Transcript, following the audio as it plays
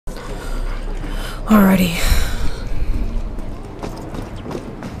Alrighty.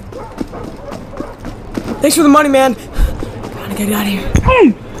 Thanks for the money, man. Gotta get out of here.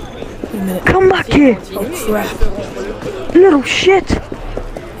 Hey! Wait a minute. Come back here! Oh, crap. Little shit!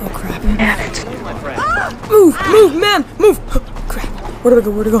 Oh, crap. Damn it. Move, man, move! Oh, crap. Where do I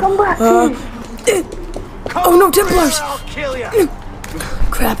go? Where do I go? Come back here! Oh, no, Templars! I'll kill you.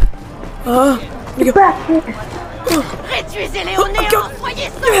 Crap. Where do I go? Back here! Réduisez-les au néant!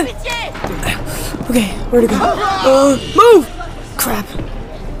 Soyez sans pitié! Okay, where to go? Move! Crap.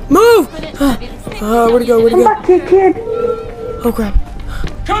 Move! Where to go? Where to Come go? back here, kid! Oh, crap.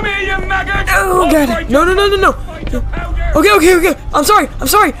 Come here, you maggot. Oh, God. No. Okay. I'm sorry.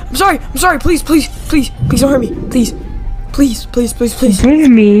 Please don't hurt me. Please. Give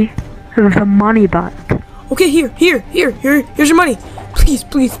me the money back. Okay, here's your money. Please,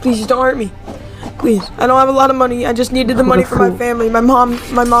 don't hurt me. Please, I don't have a lot of money. I just needed the money for my family. My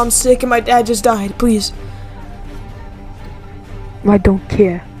mom's sick and my dad just died. Please. I don't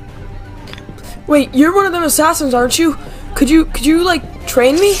care. Wait, you're one of them assassins, aren't you? Could you like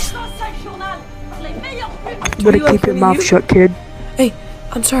train me? You better keep your mouth shut, kid. Hey,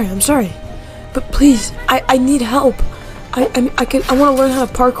 I'm sorry. But please, I need help. I want to learn how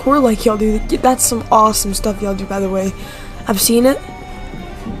to parkour like y'all do. That's some awesome stuff y'all do, by the way. I've seen it.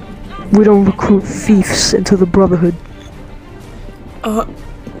 We don't recruit thieves into the Brotherhood. Oh,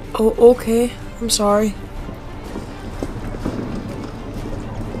 okay. I'm sorry.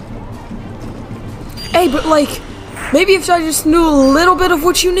 Hey, but like, maybe if I just knew a little bit of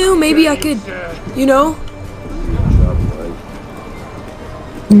what you knew, maybe I could, you know?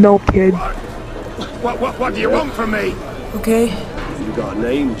 No, kid. What do you want from me? Okay. You got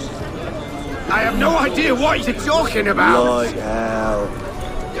names? I have no idea what you're talking about. Like hell.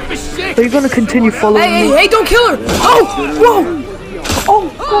 Are you gonna continue following me? Hey, don't kill her! Oh, whoa! Oh,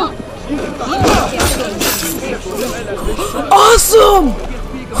 Awesome!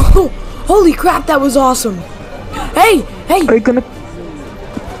 Holy crap, that was awesome. Hey!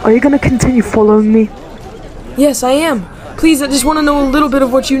 Are you gonna continue following me? Yes, I am. Please, I just want to know a little bit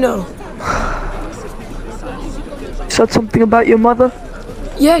of what you know. Said something about your mother?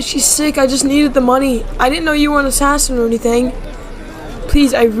 Yeah, she's sick. I just needed the money. I didn't know you were an assassin or anything.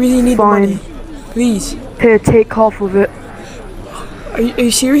 Please, I really need the money. Please. Here, take half of it. Are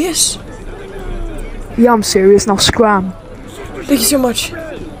you serious? Yeah, I'm serious. Now scram. Thank you so much.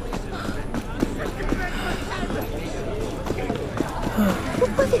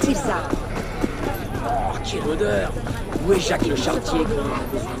 Pourquoi fait-il ça? Oh, quelle odeur! Où est Jacques le Chartier?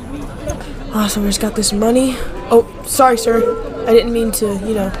 Awesome, I just got this money. Oh, sorry, sir. I didn't mean to,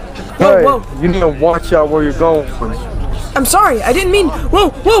 you know. Whoa. You need to watch out where you're going. I'm sorry. I didn't mean.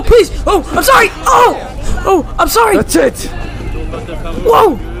 Whoa, please. Oh, I'm sorry. Oh, I'm sorry. That's it.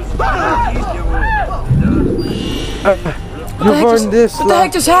 Whoa. You've earned this. What the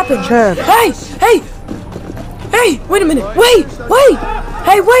heck just happened? Chance. Hey, wait a minute. Wait.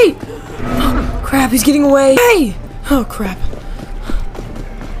 Hey, wait. Oh, crap, he's getting away. Hey. Oh, crap.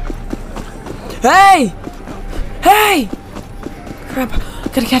 Hey. Crap, I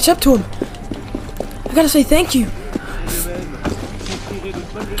gotta catch up to him. I gotta say thank you.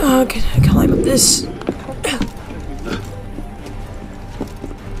 Oh, can I climb up this?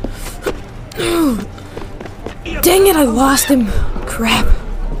 Dang it, I lost him. Crap.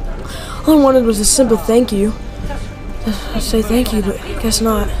 All I wanted was a simple thank you. I'd say thank you, but I guess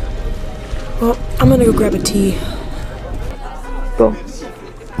not. Well, I'm gonna go grab a tea. Go.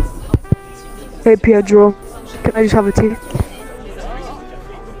 Hey, Pedro. Can I just have a tea?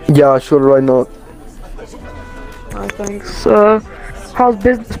 Yeah, sure, why not? Thanks. How's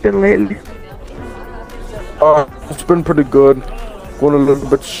business been lately? It's been pretty good. Going a little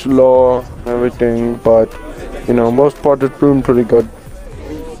bit slow and everything, but you know, most part it's been pretty good.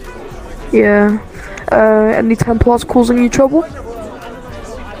 Yeah. Any Templars causing you trouble?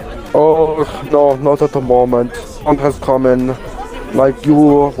 Oh no, not at the moment. One has come in, like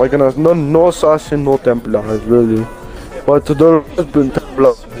no assassin, no Templars really. But there has been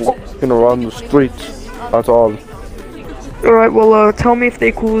Templars walking around the streets. That's all. Alright, well, tell me if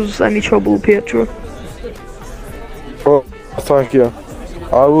they cause any trouble, Pietro. Oh, thank you.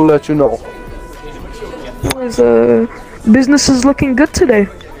 I will let you know. Business is looking good today.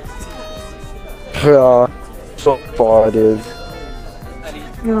 Yeah, so far it is.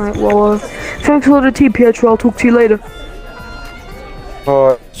 Alright, well, thanks for the tea, Pietro. I'll talk to you later.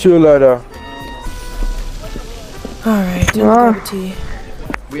 Alright, see you later. Alright, grab a tea.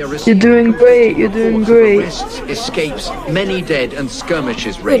 You're doing great, you're doing great. Escapes, many dead and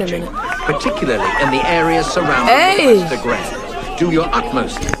skirmishes Wait a raging, minute. particularly in the areas surrounding the ground. Do your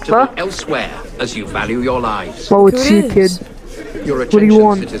utmost to Huh? be elsewhere as you value your lives. Well, it's Who you, it kid. is? Your do you attention,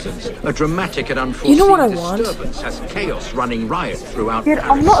 want? citizens. A dramatic and unforeseen You know what I want? disturbance has chaos running riot throughout Kid,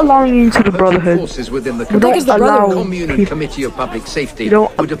 Paris. I'm not allowing you into the Opposing Brotherhood. forces within the We don't is the allow Brotherhood? Commune and people. Committee of Public Safety You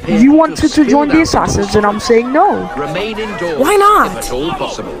know, would appear you to wanted have to join spilled the out assassins, and I'm saying no. Remain indoors. Why not? If at all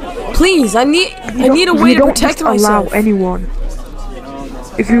possible. Please, I need a way You to don't protect just allow myself. anyone.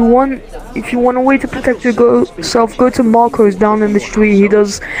 If you want a way to protect yourself, go to Marco's down in the street. He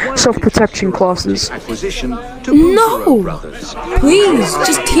does self-protection classes. Acquisition to Boudreaux No! Brothers. Please,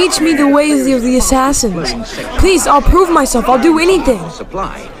 just teach me the ways of the assassins. Please, I'll prove myself. I'll do anything.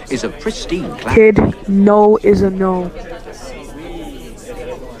 Supply is of pristine class. Kid, no is a no.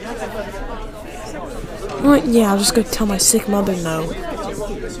 Well, yeah, I'll just go tell my sick mother no.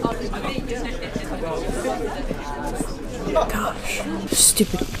 Gosh,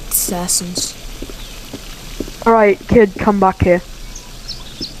 stupid assassins. Alright, kid, come back here.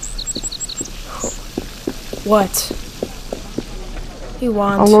 What? You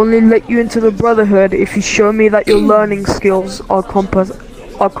want? I'll only let you into the Brotherhood if you show me that your learning skills are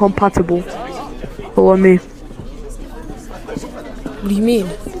compatible. Follow me. What do you mean?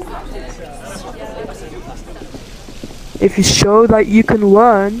 If you show that you can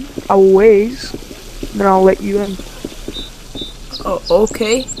learn our ways, then I'll let you in. Oh,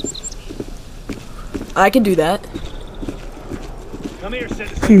 okay. I can do that. Come here,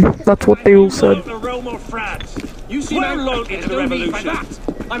 citizen. That's what they all said. The Rome of France. You seem loyal to the revolution.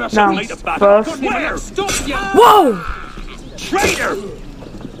 I'm a Now, late to battle. first, Where? Stop you! Whoa! Traitor!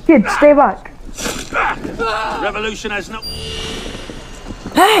 kid, stay back. Revolution has no...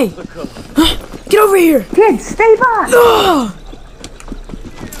 Hey! Get over here! Kid, stay back. Ugh!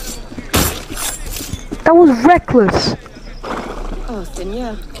 That was reckless.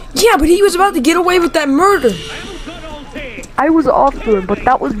 Yeah, but he was about to get away with that murder. I was after him, but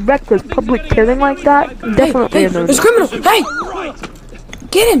that was reckless. Public killing like that, definitely Hey, a no. there's a criminal! Hey!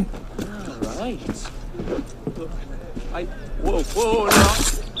 Get him! Whoa,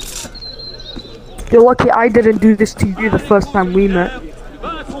 You're lucky I didn't do this to you the first time we met.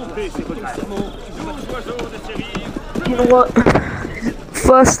 You know what?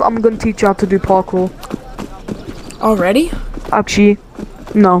 First, I'm gonna teach you how to do parkour. Already? Actually,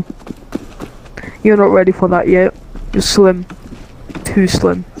 no. You're not ready for that yet. You're slim. Too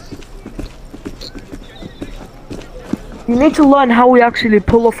slim. You need to learn how we actually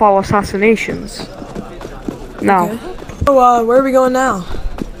pull off our assassinations. Now, So, where are we going now?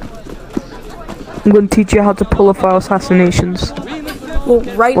 I'm gonna teach you how to pull off our assassinations. Well,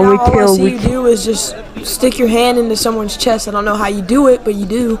 right When now, we all I kill, see we you do is just stick your hand into someone's chest. I don't know how you do it, but you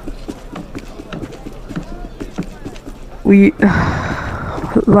do.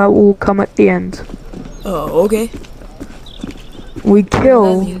 That will come at the end. Oh, okay. We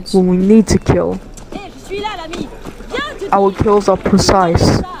kill means. when we need to kill. Our kills are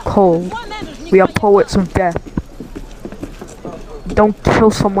precise, cold. We are poets of death. Don't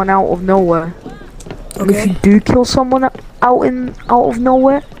kill someone out of nowhere. And if you Okay. do kill someone out of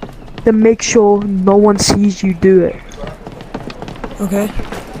nowhere, then make sure no one sees you do it. Okay.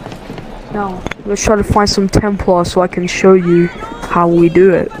 Now, let's try to find some Templars so I can show you how we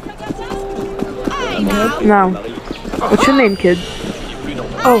do it. Now, what's your name, kid?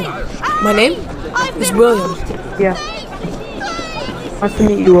 Oh, my name is William. Yeah. Nice to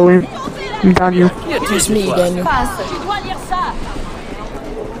meet you, William. I'm Daniel. Nice to meet you, Daniel.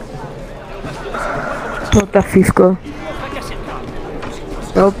 Let that thief go.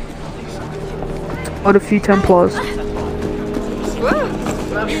 Nope. Got a few Templars.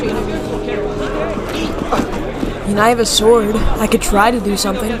 And I have a sword. I could try to do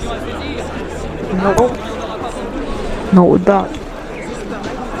something. No. Not with that.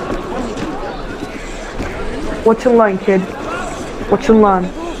 Watch your line, kid. Watch your line.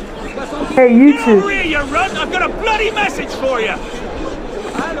 Hey, you two. Hurry, you runt! I've got a bloody message for you!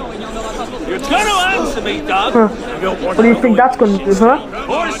 You're gonna answer me, dog! Huh. What do you think that's gonna do, huh?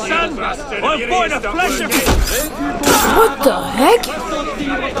 Or son! Or for the flesh of What the heck?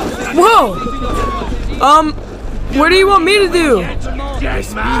 Whoa! What do you want me to do?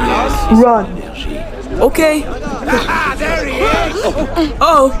 Run. Okay. Ah, there he is!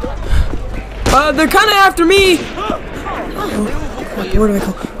 Oh. They're kind of after me. Oh, where do I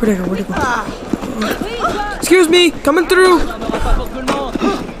go? Where do I go? Where do I go? Excuse me, coming through.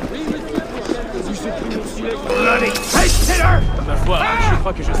 Bloody hitter!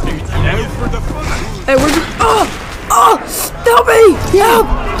 Hey, where'd you? Oh! Help me!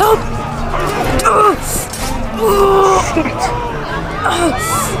 Help!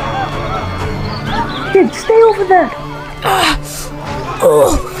 Kid, stay over there.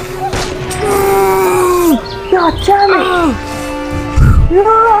 God damn it!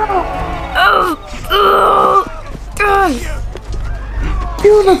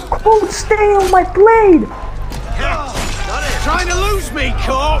 Feel the cold stain on my blade! Trying to lose me,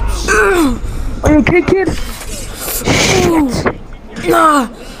 corpse! Are you okay, kid? Nah,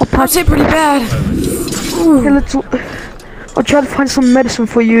 I'd say pretty bad. Okay, let's. I'll try to find some medicine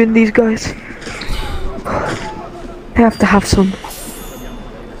for you and these guys. They have to have some.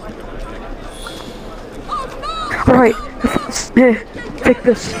 Alright, here, take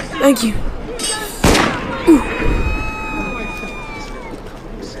this. Thank you.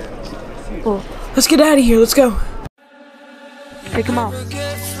 Oh, Let's get out of here. Let's go. take him out.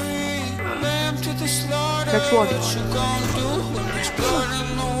 Next one.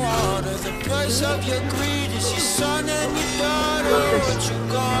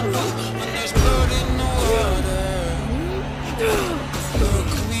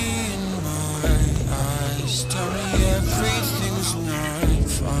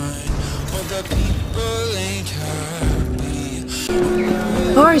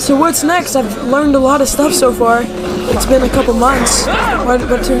 Alright, so what's next? I've learned a lot of stuff so far. It's been a couple months. What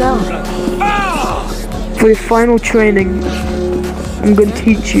to now? For your final training, I'm going to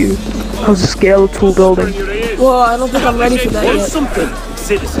teach you how to scale a tall building. Well, I don't think I'm ready for that yet. Something,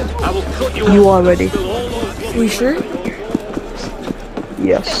 citizen. I will cut you You are ready. Are you sure?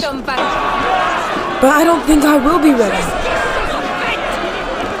 Yes. But I don't think I will be ready.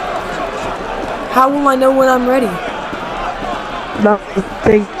 How will I know when I'm ready?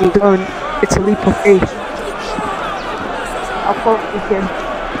 Nothing you don't. It's a leap of faith. I'll follow you, kid.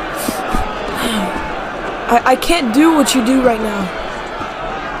 I can't do what you do right now.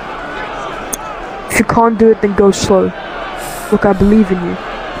 If you can't do it, then go slow. Look, I believe in you.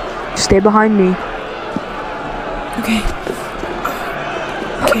 Stay behind me. Okay.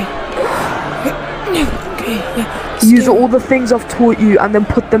 Okay. Okay, yeah. Use all the things I've taught you and then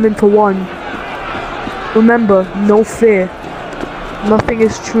put them into one. Remember, no fear. Nothing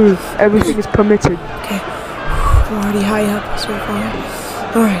is true. Everything is permitted. Okay. I'm already high up so far.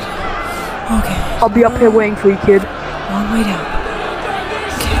 Alright. Okay. I'll be up here waiting for you, kid. Long way down.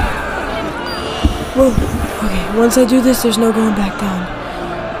 Okay. Whoa. Okay, once I do this, there's no going back down.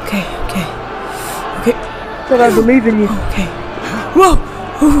 Okay, okay. Okay. But I believe in you. Okay. Whoa!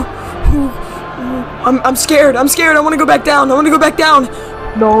 I'm scared. I'm scared. I want to go back down. I want to go back down.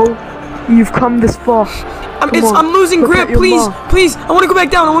 No, you've come this far. I'm losing grip. Please, please. I want to go back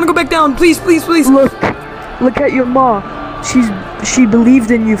down. I want to go back down. Please, please, please. Look at your ma. She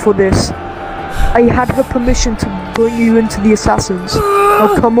believed in you for this. I had her permission to bring you into the assassins.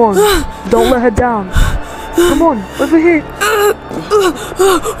 Now come on, don't let her down. Come on, over here.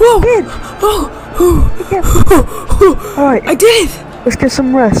 Kid. Alright. I did it. Let's get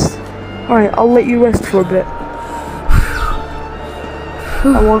some rest. Alright, I'll let you rest for a bit.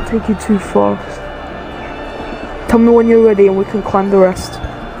 I won't take you too far. Tell me when you're ready and we can climb the rest.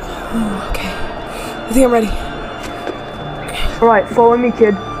 Okay. I think I'm ready. Alright, follow me,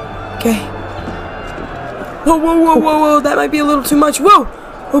 kid. Okay. Whoa, whoa, whoa, whoa, whoa. That might be a little too much. Whoa.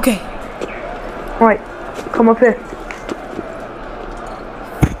 Okay. Alright, come up here.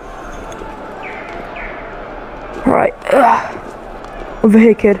 Alright. Over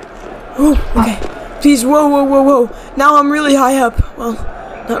here, kid. Oh, okay. Please, whoa, whoa, whoa, whoa. Now I'm really high up. Well,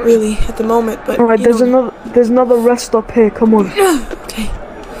 not really at the moment, but alright, there's another rest up here. Come on. Okay.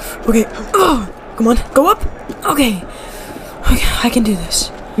 Okay. Come on. Go up. Okay. Okay, I can do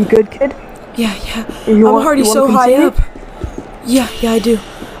this. You good, kid? Yeah, yeah. I'm already so high up. Yeah, yeah, I do.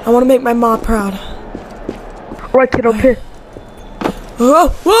 I want to make my mom proud. Alright, kid, up here. Whoa,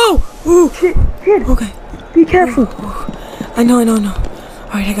 whoa. Ooh. Kid. Okay. Be careful. I know.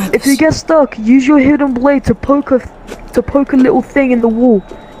 Alright, I got this. If you get stuck, use your hidden blade to poke a little thing in the wall.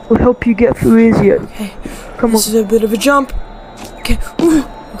 It'll help you get through easier. Okay. Come This is a bit of a jump. Okay. Ooh.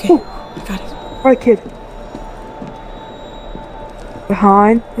 Okay. Ooh. I got it. Alright, kid.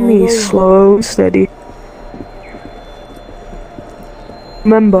 Behind me, slow and steady.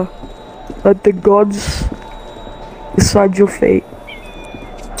 Remember, let the gods decide your fate.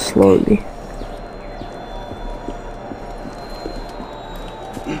 Slowly.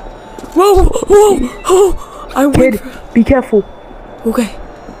 Whoa, whoa, oh! I went Kid, be careful. Okay.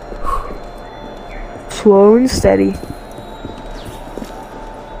 Slow and steady.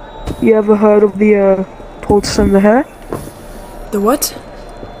 You ever heard of the tortoise and the hare? The what?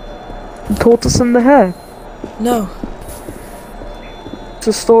 The tortoise and the hare. No. It's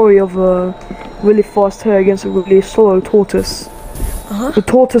a story of a really fast hare against a really slow tortoise. Uh-huh.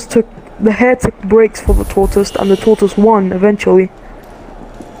 The hare took breaks for the tortoise, and the tortoise won eventually.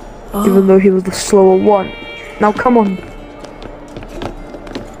 even though he was the slower one. Now come on.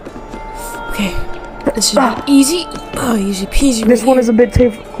 Okay. This is easy. Oh, easy peasy. This one is a bit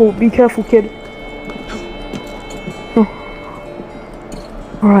difficult. Be careful, kid. Oh.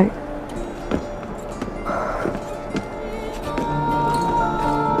 Alright.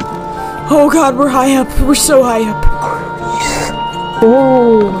 Oh god, we're high up. We're so high up.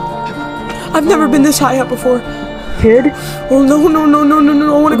 Oh. I've never been this high up before. Kid? Oh no, no, no, no, no,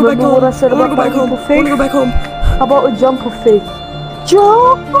 no. I want to go back home. What I said I want to go about back home. leap of I faith? want to go back home. How about a jump of faith?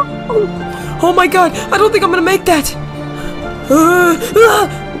 Jump! Oh my god, I don't think I'm gonna make that.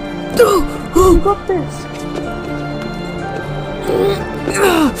 You got this.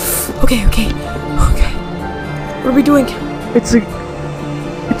 Okay. What are we doing? It's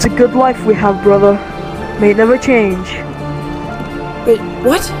a good life we have, brother. May it never change. Wait,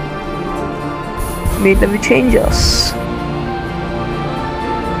 what? May it never change us.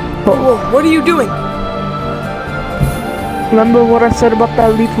 Whoa, what are you doing? Remember what I said about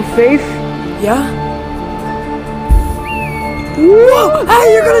that leap of faith? Yeah? Whoa!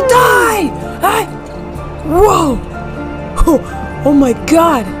 Hey, you're gonna die! Hey! Whoa! Oh my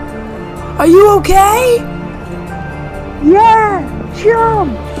god! Are you okay? Yeah!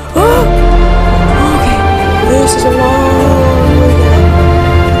 Jump! Okay, this is a long way down.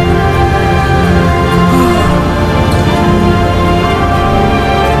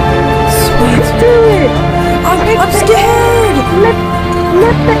 Sweet. Do it! I'm scared!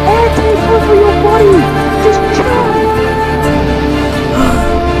 Let the air take over your body! Just jump!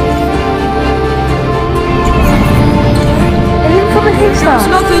 Aim for the haystack!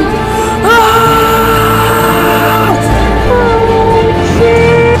 There's